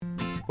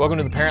Welcome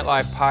to the Parent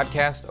Life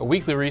Podcast, a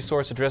weekly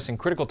resource addressing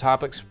critical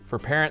topics for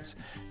parents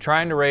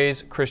trying to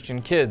raise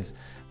Christian kids.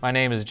 My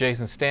name is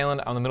Jason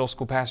Stanland. I'm the middle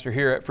school pastor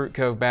here at Fruit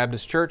Cove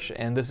Baptist Church,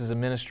 and this is a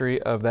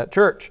ministry of that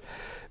church.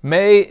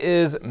 May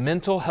is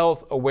Mental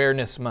Health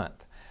Awareness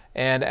Month,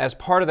 and as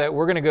part of that,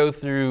 we're going to go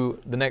through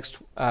the next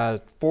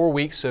 4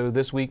 weeks, so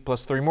this week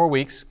plus 3 more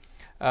weeks,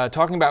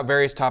 talking about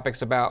various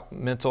topics about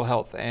mental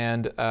health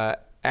and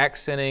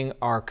accenting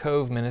our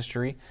Cove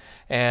ministry.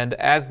 And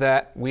as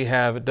that, we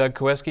have Doug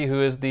Koweski,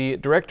 who is the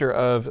director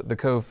of the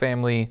Cove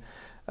Family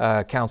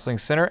Counseling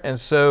Center. And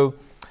so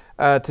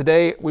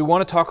today we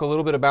want to talk a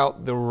little bit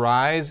about the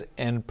rise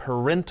in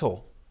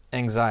parental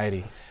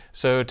anxiety.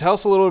 So tell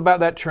us a little bit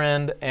about that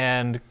trend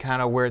and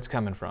kind of where it's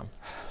coming from.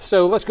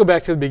 So let's go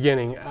back to the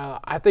beginning.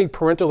 I think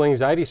parental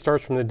anxiety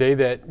starts from the day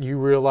that you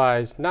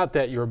realize, not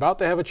that you're about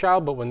to have a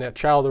child, but when that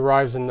child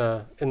arrives in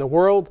the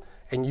world,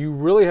 and you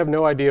really have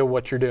no idea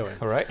what you're doing.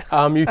 All right.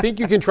 You think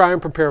you can try and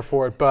prepare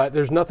for it, but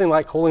there's nothing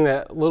like holding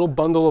that little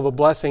bundle of a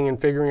blessing and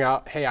figuring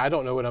out, hey, I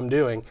don't know what I'm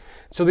doing.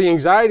 So the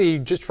anxiety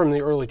just from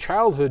the early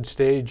childhood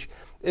stage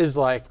is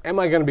like, am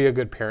I going to be a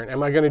good parent?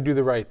 Am I going to do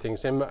the right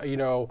things? Am I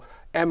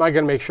going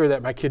to make sure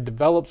that my kid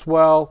develops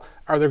well?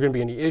 Are there going to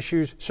be any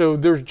issues? So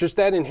there's just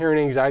that inherent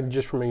anxiety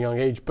just from a young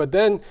age. But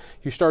then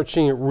you start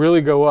seeing it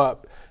really go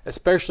up,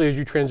 especially as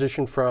you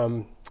transition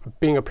from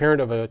being a parent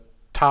of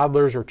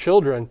toddlers or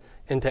children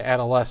into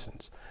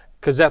adolescence,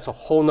 because that's a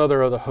whole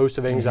nother other host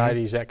of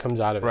anxieties that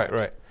comes out of it.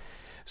 Right.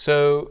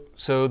 So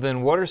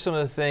then what are some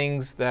of the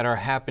things that are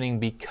happening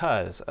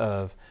because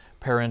of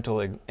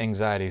parental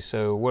anxiety?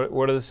 So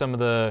what are some of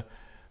the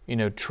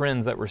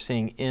trends that we're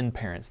seeing in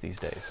parents these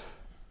days?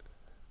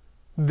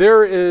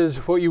 There is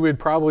what you would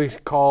probably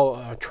call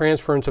a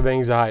transference of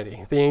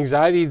anxiety. The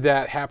anxiety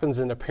that happens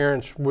in the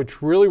parents,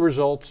 which really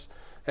results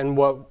in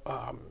what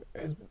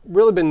has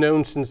really been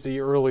known since the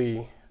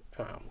early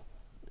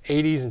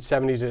 80s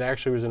and 70s. It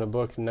actually was in a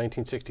book in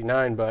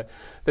 1969, but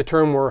the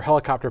term where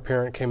helicopter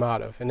parent came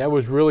out of. And that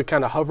was really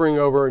kind of hovering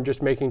over and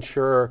just making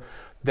sure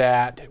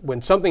that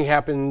when something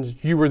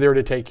happens, you were there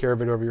to take care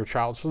of it over your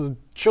child. So the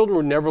children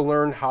would never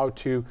learn how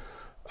to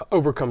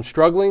overcome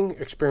struggling,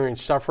 experience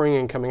suffering,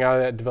 and coming out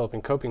of that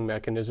developing coping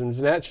mechanisms.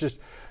 And that's just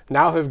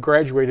now have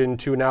graduated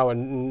into now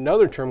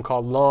another term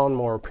called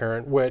lawnmower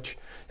parent, which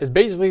is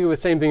basically the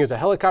same thing as a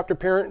helicopter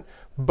parent,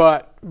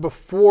 but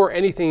before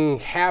anything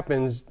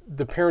happens,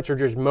 the parents are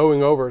just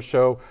mowing over.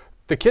 So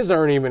the kids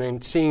aren't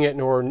even seeing it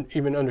nor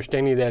even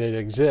understanding that it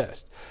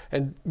exists.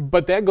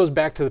 But that goes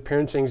back to the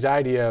parents'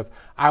 anxiety of,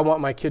 I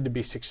want my kid to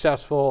be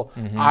successful.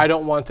 Mm-hmm. I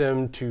don't want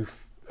them to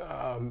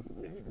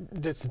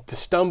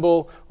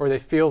stumble, or they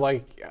feel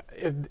like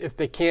if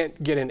they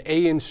can't get an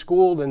A in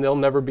school, then they'll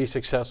never be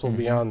successful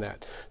beyond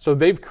that. So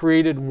they've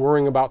created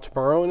worrying about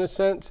tomorrow in a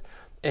sense,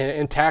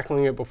 and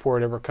tackling it before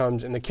it ever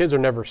comes, and the kids are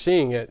never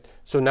seeing it.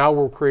 So now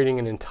we're creating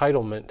an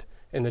entitlement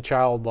in the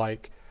child,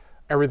 like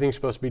everything's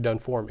supposed to be done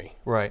for me.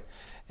 Right.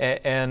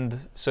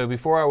 And so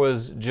before I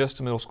was just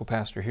a middle school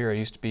pastor here, I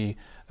used to be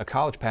a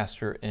college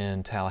pastor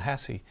in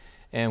Tallahassee.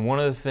 And one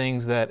of the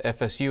things that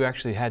FSU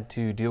actually had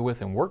to deal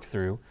with and work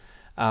through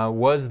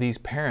was these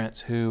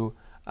parents who,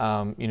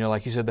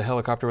 like you said, the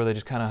helicopter where they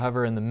just kind of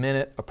hover, and the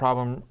minute a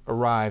problem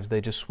arrives, they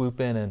just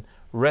swoop in and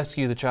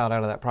rescue the child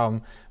out of that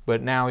problem.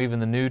 But now even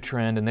the new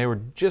trend, and they were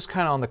just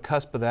kind of on the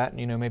cusp of that,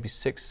 maybe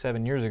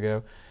 6-7 years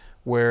ago,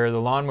 where the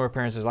lawnmower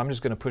parent says, I'm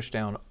just going to push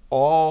down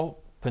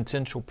all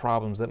potential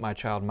problems that my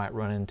child might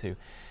run into.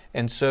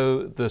 And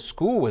so the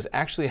school was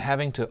actually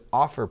having to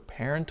offer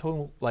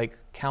parental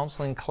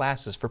counseling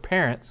classes for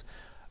parents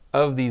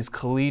of these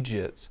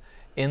collegiates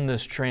in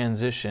this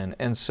transition.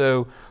 And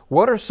so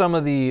what are some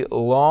of the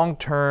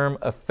long-term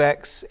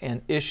effects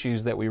and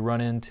issues that we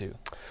run into?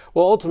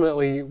 Well,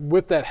 ultimately,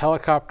 with that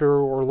helicopter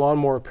or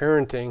lawnmower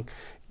parenting,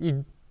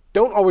 you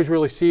don't always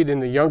really see it in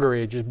the younger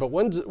ages, but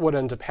what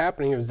ends up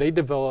happening is they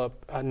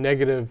develop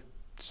negative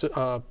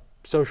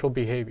social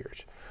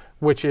behaviors,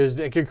 which is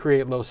it could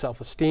create low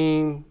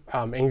self-esteem,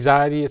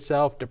 anxiety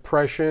itself,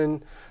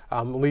 depression,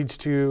 leads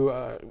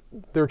to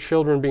their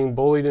children being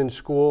bullied in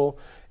school,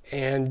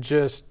 and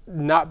just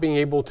not being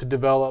able to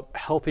develop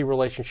healthy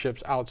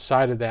relationships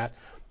outside of that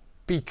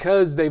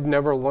because they've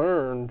never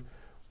learned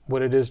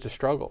what it is to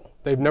struggle.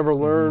 They've never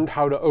learned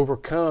how to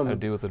overcome. How to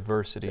deal with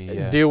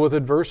adversity. Deal with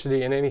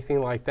adversity and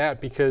anything like that,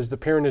 because the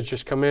parent has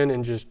just come in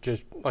and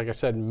just like I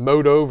said,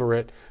 mowed over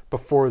it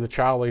before the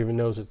child even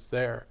knows it's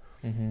there.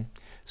 Mm-hmm.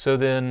 So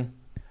then,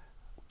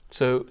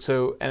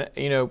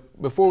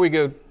 before we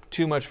go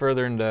too much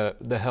further into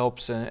the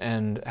helps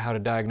and how to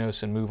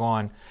diagnose and move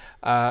on,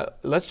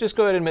 let's just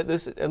go ahead and admit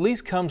this at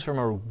least comes from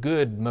a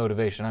good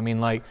motivation. I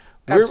mean,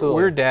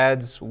 we're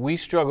dads, we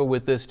struggle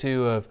with this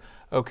too of,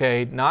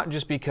 okay, not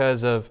just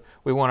because of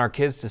we want our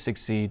kids to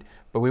succeed,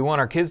 but we want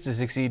our kids to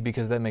succeed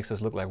because that makes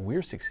us look like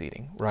we're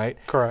succeeding, right?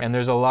 Correct. And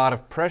there's a lot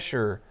of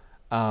pressure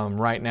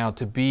right now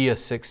to be a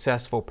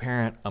successful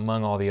parent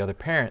among all the other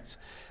parents.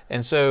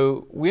 And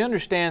so we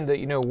understand that,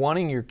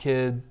 wanting your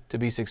kid to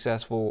be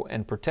successful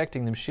and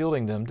protecting them,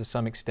 shielding them to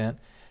some extent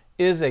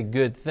is a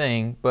good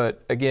thing.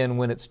 But again,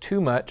 when it's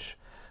too much,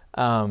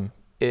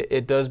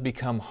 it does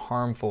become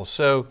harmful.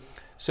 So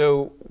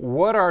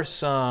what are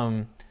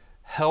some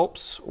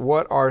helps?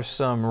 What are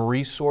some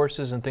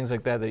resources and things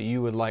like that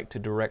you would like to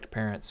direct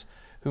parents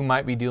who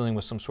might be dealing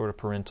with some sort of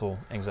parental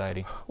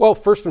anxiety? Well,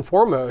 first and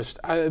foremost,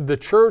 the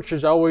church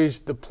is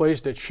always the place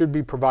that should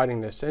be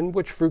providing this, and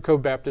which Fruit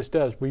Cove Baptist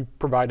does. We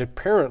provided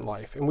Parent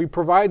Life, and we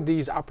provide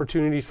these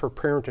opportunities for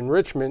parent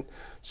enrichment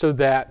so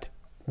that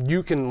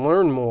you can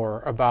learn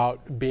more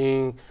about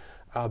being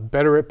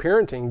better at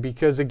parenting.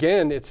 Because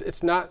again,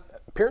 it's not,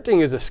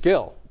 parenting is a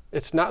skill.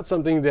 It's not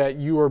something that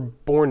you are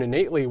born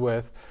innately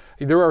with.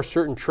 There are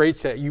certain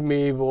traits that you may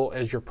be able,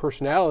 as your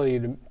personality,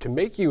 to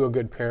make you a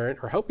good parent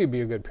or help you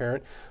be a good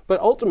parent, but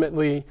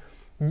ultimately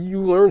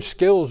you learn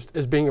skills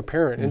as being a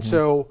parent. Mm-hmm. And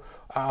so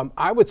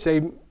I would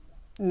say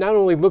not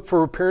only look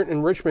for parent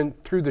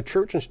enrichment through the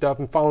church and stuff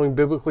and following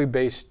biblically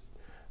based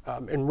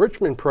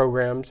enrichment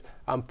programs,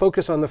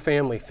 focus on the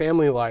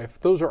family life.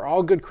 Those are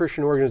all good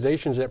Christian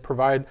organizations that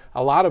provide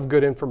a lot of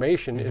good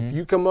information. Mm-hmm. If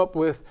you come up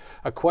with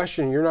a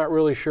question you're not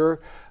really sure,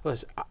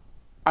 listen,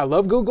 I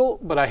love Google,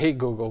 but I hate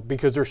Google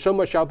because there's so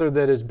much out there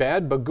that is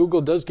bad, but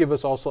Google does give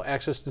us also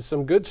access to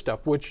some good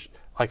stuff, which,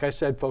 like I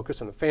said,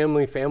 focus on the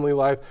family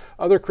life,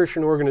 other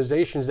Christian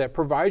organizations that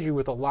provide you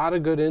with a lot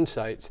of good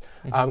insights.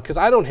 Because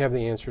I don't have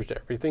the answers to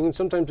everything, and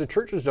sometimes the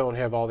churches don't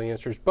have all the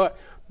answers, but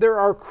there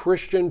are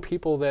Christian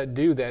people that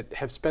do, that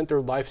have spent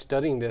their life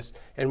studying this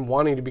and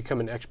wanting to become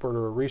an expert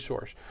or a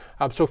resource.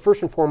 So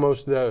first and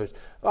foremost, those.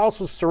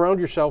 Also surround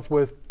yourself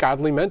with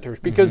godly mentors,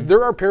 because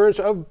there are parents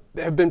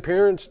have been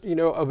parents,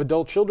 of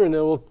adult children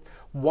that will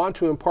want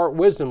to impart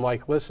wisdom,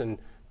 like, listen,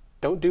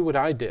 don't do what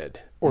I did,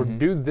 or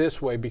do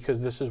this way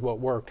because this is what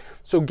worked.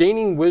 So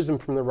gaining wisdom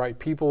from the right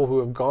people who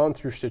have gone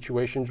through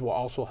situations will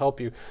also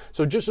help you.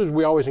 So just as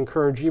we always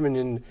encourage, even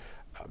in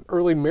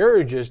early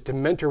marriages, to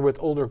mentor with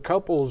older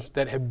couples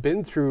that have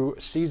been through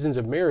seasons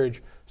of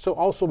marriage, so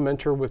also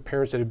mentor with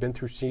parents that have been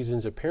through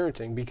seasons of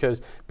parenting,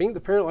 because being the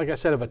parent, like I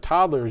said, of a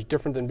toddler is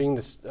different than being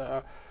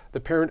the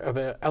parent of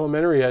an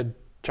elementary ed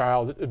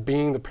child,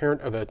 being the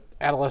parent of an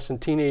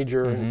adolescent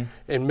teenager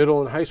in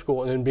middle and high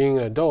school, and then being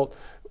an adult.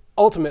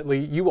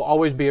 Ultimately, you will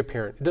always be a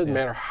parent. It doesn't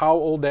matter how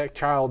old that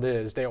child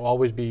is, they will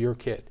always be your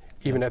kid,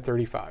 even at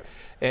 35.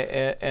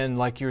 And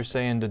like you were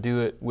saying, to do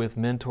it with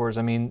mentors,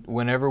 I mean,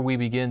 whenever we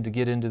begin to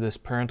get into this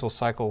parental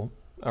cycle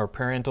or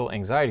parental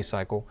anxiety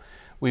cycle,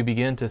 we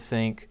begin to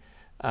think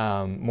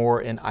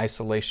more in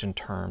isolation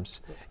terms.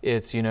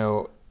 It's,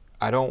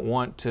 I don't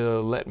want to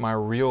let my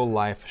real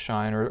life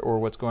shine or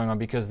what's going on,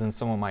 because then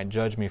someone might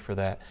judge me for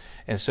that.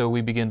 And so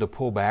we begin to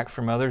pull back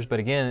from others.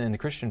 But again, in the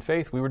Christian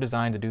faith, we were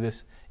designed to do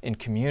this in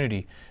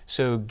community.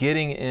 So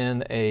getting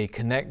in a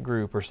connect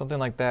group or something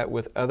like that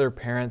with other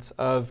parents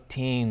of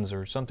teens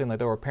or something like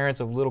that, or parents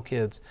of little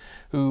kids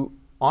who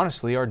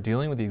honestly are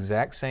dealing with the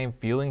exact same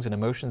feelings and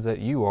emotions that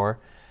you are,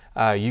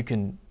 you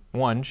can,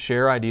 one,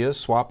 share ideas,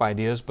 swap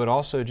ideas, but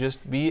also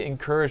just be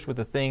encouraged with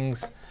the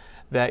things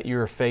that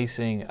you're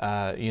facing,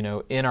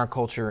 in our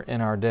culture,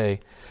 in our day.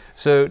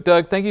 So,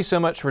 Doug, thank you so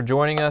much for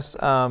joining us.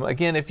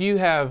 Again, if you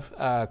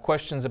have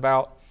questions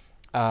about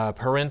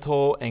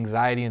parental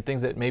anxiety and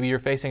things that maybe you're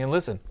facing, and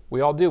listen,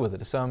 we all deal with it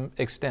to some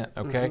extent,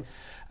 okay?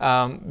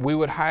 We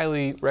would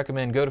highly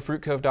recommend go to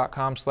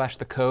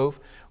fruitcove.com/thecove,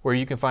 where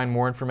you can find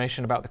more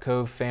information about the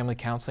Cove Family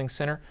Counseling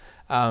Center.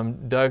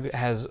 Doug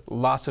has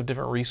lots of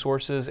different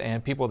resources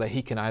and people that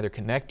he can either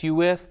connect you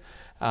with,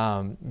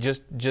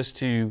 just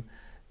to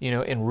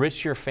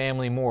enrich your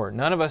family more.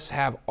 None of us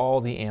have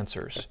all the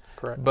answers.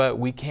 Correct. But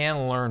we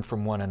can learn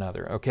from one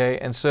another, okay?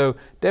 And so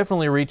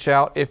definitely reach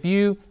out. If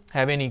you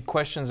have any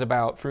questions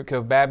about Fruit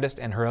Cove Baptist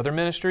and her other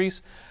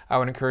ministries, I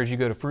would encourage you to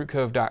go to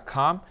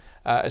fruitcove.com,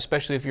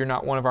 especially if you're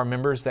not one of our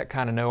members that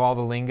kind of know all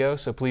the lingo,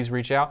 so please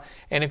reach out.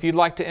 And if you'd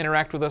like to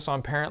interact with us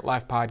on Parent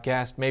Life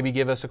Podcast, maybe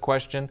give us a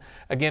question.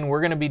 Again,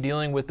 we're going to be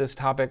dealing with this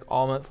topic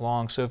all month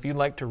long, so if you'd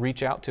like to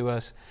reach out to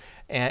us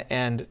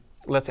and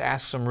let's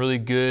ask some really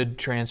good,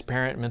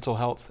 transparent mental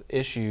health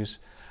issues,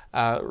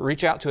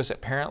 reach out to us at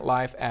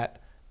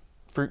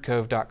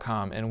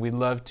parentlife@fruitcove.com, and we'd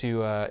love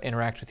to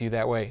interact with you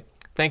that way.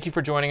 Thank you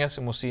for joining us,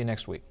 and we'll see you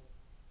next week.